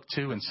we look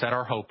to and set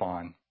our hope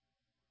on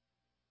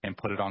and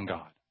put it on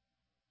God.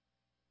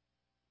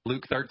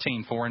 Luke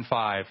 13:4 and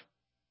 5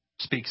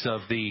 speaks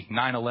of the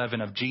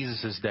 9/11 of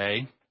Jesus'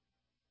 day,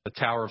 the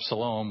Tower of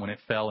Siloam, when it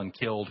fell and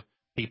killed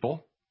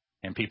people.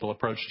 And people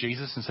approached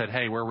Jesus and said,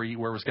 hey, where were you?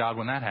 Where was God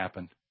when that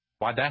happened?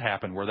 Why'd that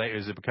happen?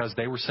 Is it because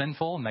they were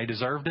sinful and they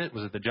deserved it?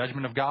 Was it the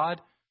judgment of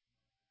God?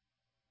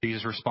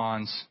 Jesus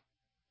responds,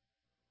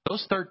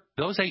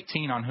 those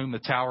 18 on whom the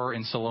tower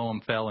in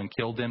Siloam fell and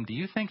killed them, do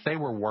you think they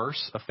were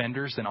worse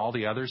offenders than all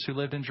the others who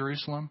lived in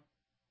Jerusalem?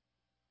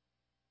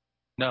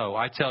 No,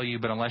 I tell you,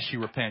 but unless you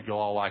repent, you'll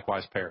all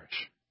likewise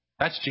perish.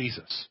 That's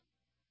Jesus.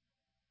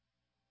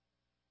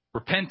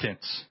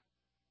 Repentance.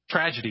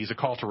 Tragedy is a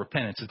call to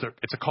repentance.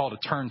 It's a call to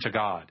turn to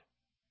God.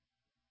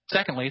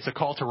 Secondly, it's a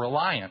call to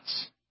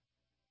reliance.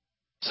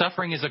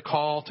 Suffering is a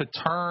call to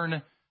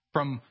turn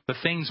from the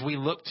things we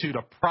look to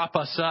prop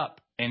us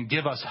up and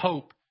give us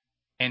hope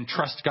and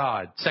trust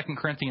God. 2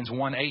 Corinthians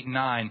 1, 8 and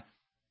 9.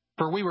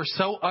 For we were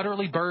so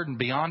utterly burdened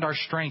beyond our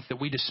strength that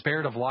we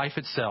despaired of life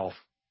itself.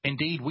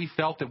 Indeed, we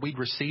felt that we'd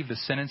receive the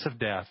sentence of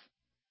death.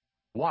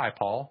 Why,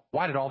 Paul?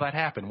 Why did all that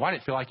happen? Why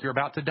did it feel like you're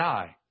about to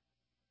die?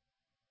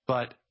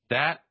 But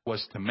that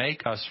was to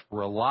make us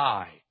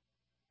rely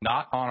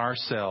not on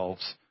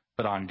ourselves,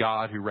 but on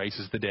God who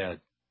raises the dead.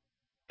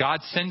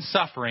 God sends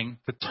suffering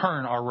to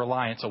turn our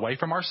reliance away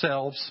from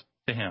ourselves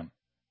to Him.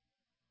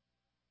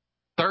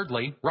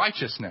 Thirdly,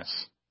 righteousness.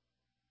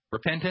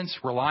 Repentance,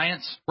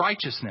 reliance,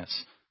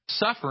 righteousness.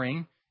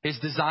 Suffering is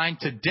designed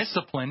to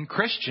discipline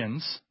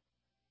Christians,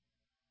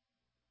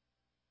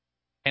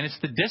 and it's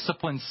the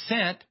discipline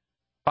sent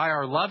by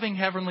our loving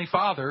Heavenly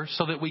Father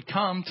so that we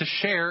come to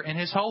share in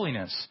His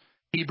holiness.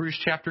 Hebrews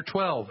chapter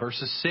 12,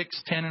 verses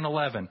 6, 10, and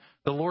 11.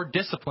 The Lord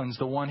disciplines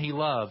the one He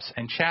loves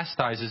and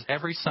chastises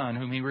every son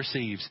whom He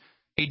receives.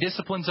 He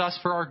disciplines us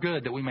for our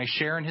good, that we may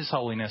share in His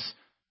holiness.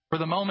 For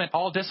the moment,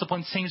 all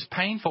discipline seems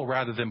painful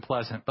rather than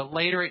pleasant, but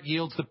later it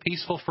yields the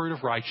peaceful fruit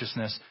of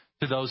righteousness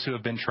to those who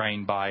have been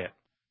trained by it.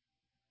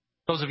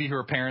 Those of you who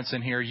are parents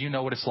in here, you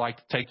know what it's like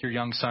to take your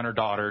young son or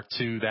daughter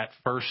to that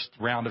first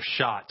round of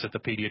shots at the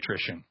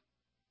pediatrician.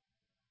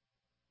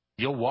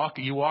 You walk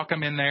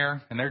them in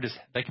there, and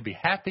they can be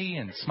happy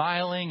and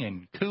smiling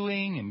and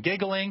cooing and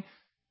giggling.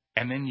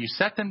 And then you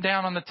set them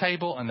down on the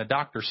table, and the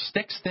doctor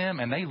sticks them,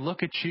 and they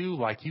look at you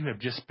like you have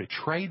just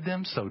betrayed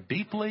them so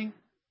deeply.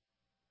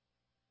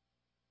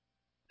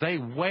 They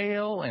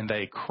wail and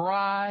they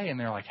cry, and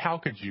they're like, how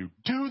could you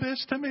do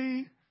this to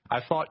me?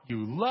 I thought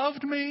you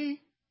loved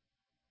me.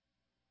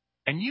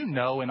 And you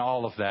know in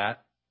all of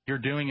that, you're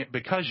doing it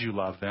because you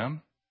love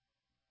them.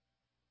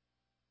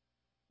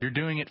 You're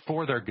doing it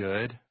for their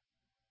good.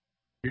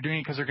 You're doing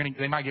it because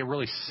they might get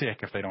really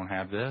sick if they don't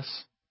have this.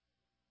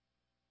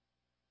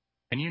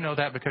 And you know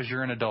that because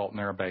you're an adult and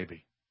they're a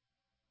baby.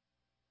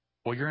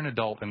 Well, you're an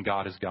adult and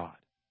God is God.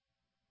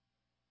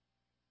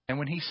 And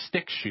when He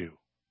sticks you,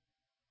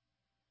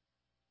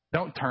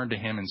 don't turn to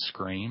Him and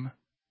scream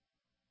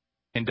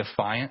in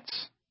defiance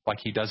like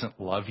He doesn't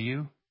love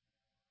you.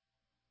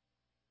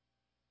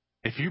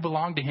 If you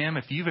belong to Him,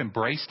 if you've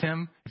embraced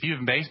Him, if you've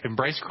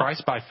embraced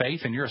Christ by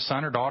faith and you're a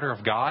son or daughter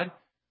of God,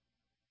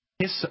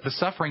 the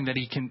suffering that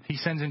He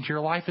sends into your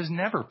life is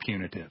never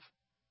punitive.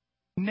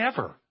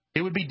 Never.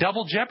 It would be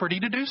double jeopardy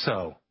to do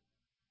so.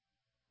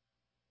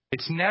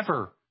 It's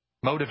never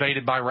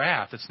motivated by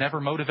wrath. It's never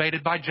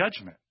motivated by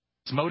judgment.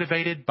 It's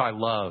motivated by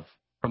love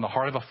from the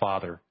heart of a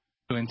Father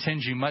who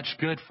intends you much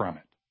good from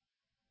it.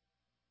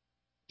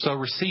 So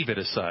receive it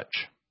as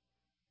such.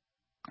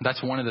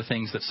 That's one of the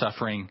things that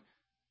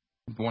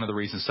one of the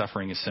reasons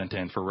suffering is sent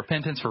in, for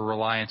repentance, for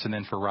reliance, and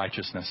then for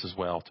righteousness as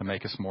well, to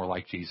make us more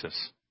like Jesus.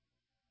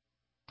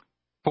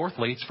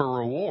 Fourthly, it's for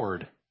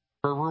reward.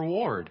 For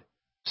reward.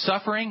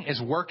 Suffering is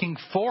working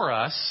for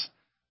us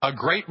a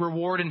great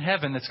reward in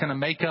heaven that's going to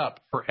make up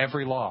for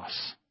every loss.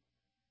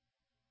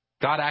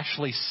 God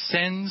actually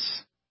sends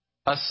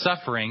us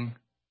suffering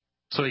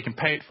so He can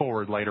pay it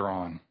forward later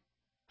on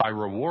by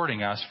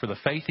rewarding us for the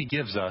faith He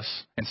gives us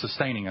and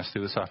sustaining us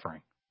through the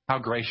suffering. How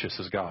gracious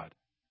is God.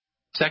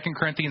 2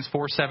 Corinthians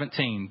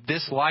 4:17,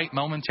 this light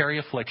momentary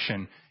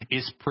affliction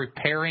is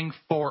preparing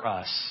for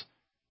us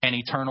an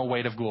eternal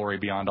weight of glory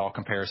beyond all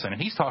comparison. And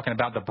he's talking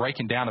about the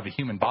breaking down of a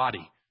human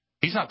body.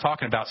 He's not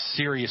talking about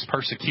serious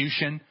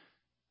persecution.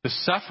 The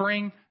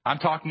suffering I'm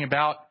talking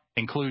about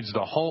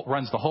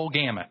runs the whole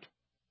gamut.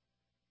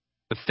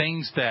 The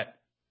things that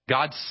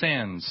God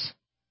sends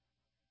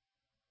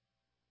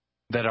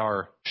that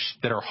are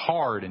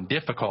hard and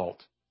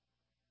difficult.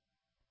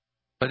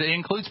 But it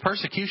includes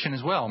persecution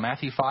as well.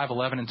 Matthew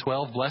 5:11 and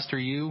 12, blessed are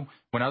you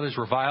when others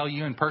revile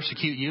you and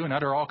persecute you and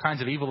utter all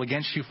kinds of evil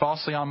against you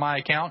falsely on my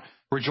account.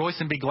 Rejoice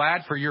and be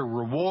glad, for your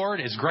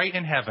reward is great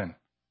in heaven.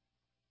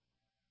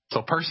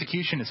 So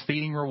persecution is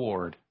feeding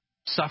reward.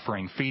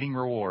 Suffering, feeding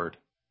reward.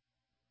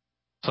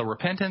 So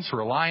repentance,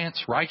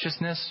 reliance,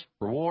 righteousness,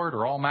 reward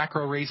are all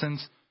macro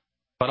reasons.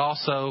 But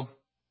also,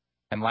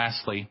 and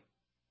lastly,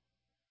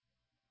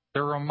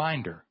 they're a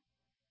reminder.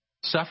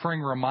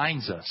 Suffering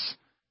reminds us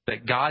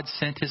that God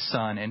sent His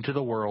Son into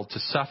the world to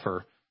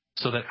suffer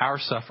so that our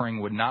suffering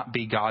would not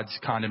be God's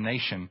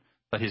condemnation,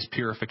 but His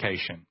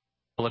purification.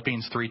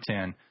 Philippians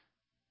 3:10,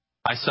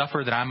 I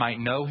suffer that I might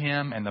know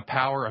Him and the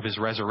power of His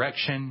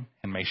resurrection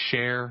and may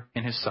share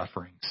in His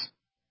sufferings.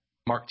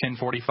 Mark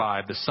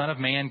 10:45, the Son of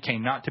Man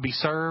came not to be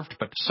served,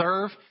 but to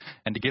serve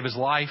and to give His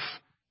life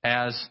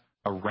as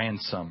a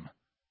ransom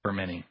for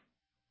many.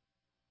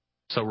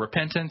 So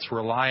repentance,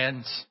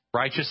 reliance,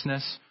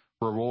 righteousness,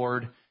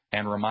 reward,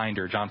 and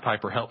reminder. John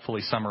Piper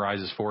helpfully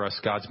summarizes for us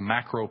God's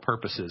macro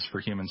purposes for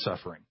human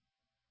suffering.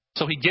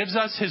 So He gives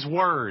us His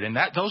Word, and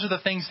those are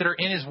the things that are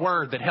in His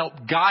Word that help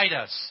guide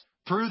us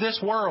through this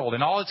world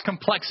and all its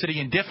complexity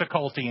and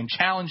difficulty and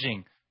challenge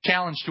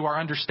to our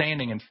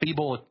understanding and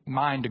feeble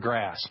mind to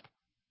grasp.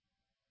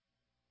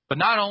 But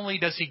not only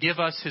does He give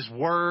us His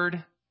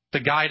Word to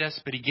guide us,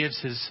 but He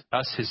gives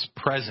us His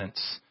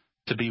presence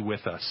to be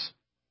with us.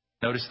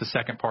 Notice the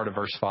second part of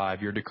verse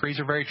 5. Your decrees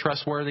are very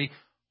trustworthy.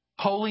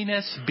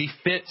 Holiness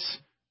befits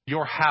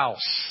your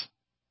house,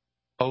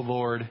 O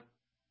Lord,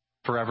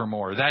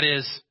 forevermore. That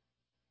is,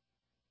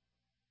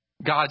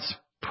 God's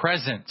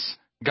presence,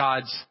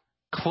 God's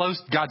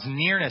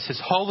nearness,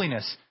 His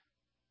holiness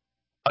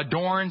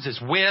adorns, is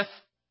with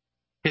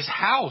His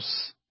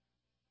house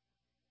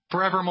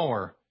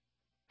forevermore.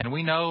 And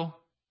we know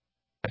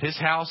that His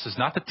house is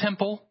not the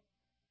temple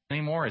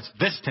anymore. It's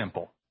this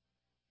temple.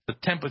 The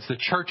temple, it's the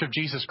church of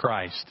Jesus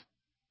Christ.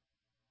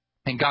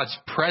 And God's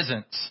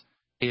presence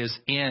is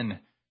in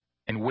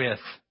and with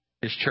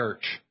His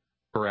church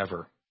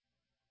forever.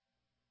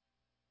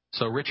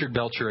 So Richard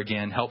Belcher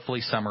again helpfully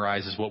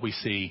summarizes what we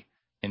see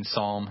in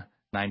Psalm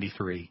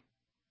 93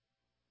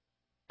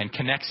 and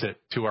connects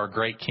it to our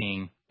great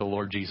King, the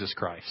Lord Jesus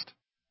Christ.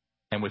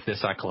 And with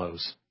this I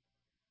close.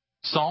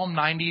 Psalm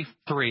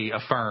 93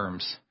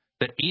 affirms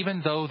that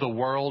even though the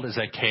world is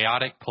a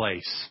chaotic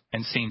place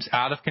and seems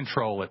out of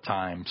control at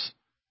times,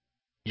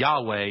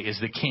 Yahweh is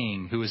the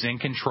King who is in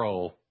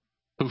control,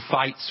 who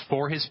fights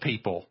for His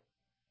people,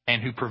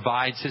 and who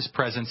provides His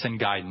presence and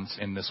guidance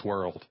in this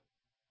world.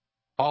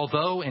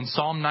 Although in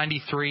Psalm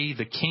 93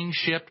 the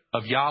kingship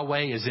of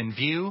Yahweh is in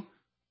view,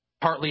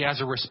 partly as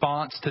a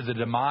response to the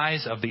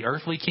demise of the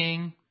earthly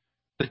king,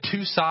 the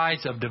two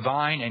sides of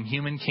divine and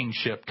human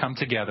kingship come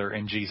together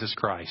in Jesus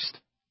Christ.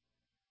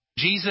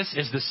 Jesus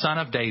is the Son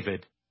of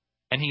David,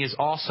 and He is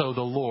also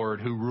the Lord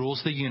who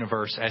rules the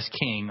universe as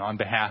King on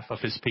behalf of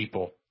His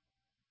people.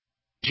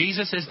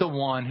 Jesus is the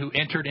one who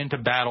entered into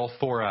battle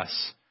for us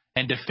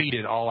and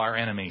defeated all our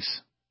enemies.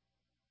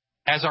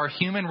 As our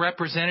human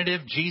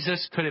representative,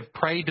 Jesus could have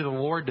prayed to the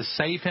Lord to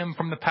save Him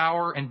from the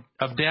power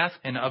of death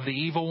and of the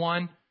evil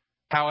one.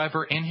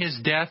 However, in His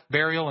death,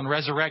 burial, and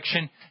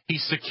resurrection, He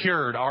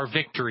secured our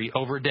victory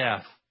over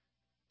death,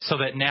 so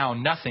that now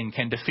nothing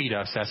can defeat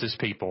us as His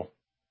people.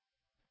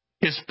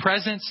 His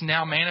presence,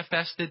 now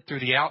manifested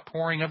through the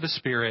outpouring of the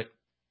Spirit,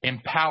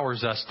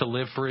 empowers us to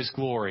live for His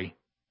glory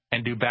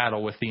and do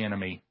battle with the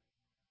enemy.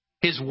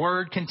 His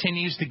word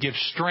continues to give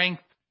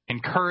strength,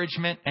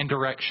 encouragement, and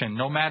direction.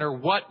 No matter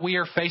what we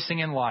are facing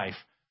in life,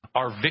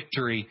 our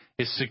victory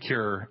is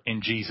secure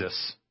in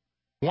Jesus.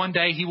 One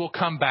day He will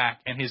come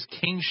back and His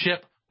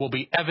kingship will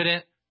be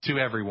evident to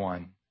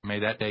everyone.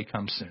 May that day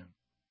come soon.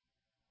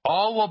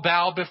 All will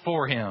bow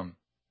before Him,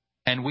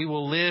 and we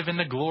will live in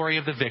the glory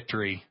of the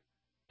victory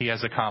He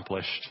has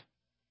accomplished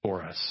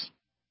for us.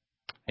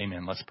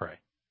 Amen. Let's pray.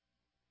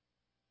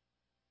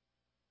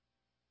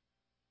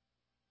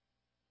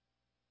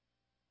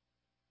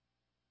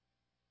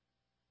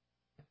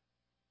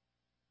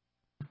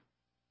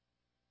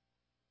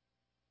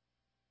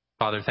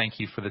 Father, thank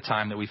You for the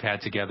time that we've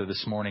had together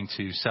this morning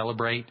to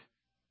celebrate,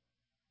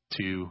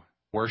 to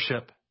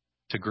worship,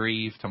 to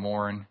grieve, to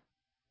mourn,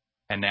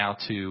 and now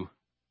to,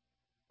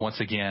 once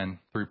again,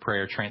 through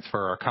prayer,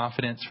 transfer our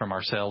confidence from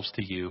ourselves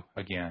to You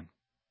again.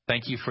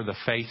 Thank You for the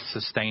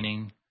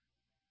faith-sustaining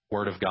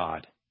Word of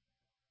God.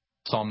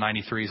 Psalm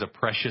 93 is a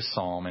precious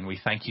psalm, and we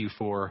thank You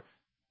for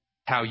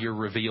how You're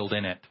revealed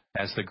in it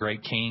as the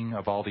great King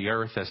of all the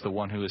earth, as the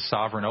one who is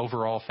sovereign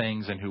over all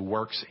things and who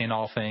works in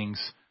all things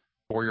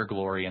for Your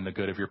glory and the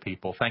good of Your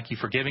people. Thank You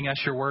for giving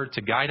us Your word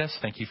to guide us.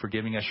 Thank You for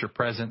giving us Your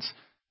presence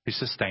to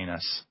sustain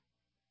us.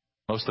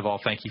 Most of all,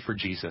 thank You for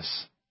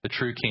Jesus, the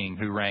true King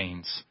who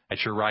reigns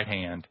at Your right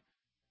hand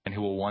and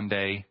who will one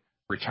day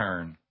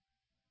return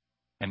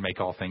and make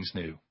all things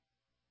new.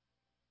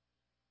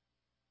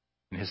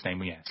 In His name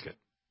we ask it.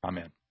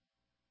 Amen.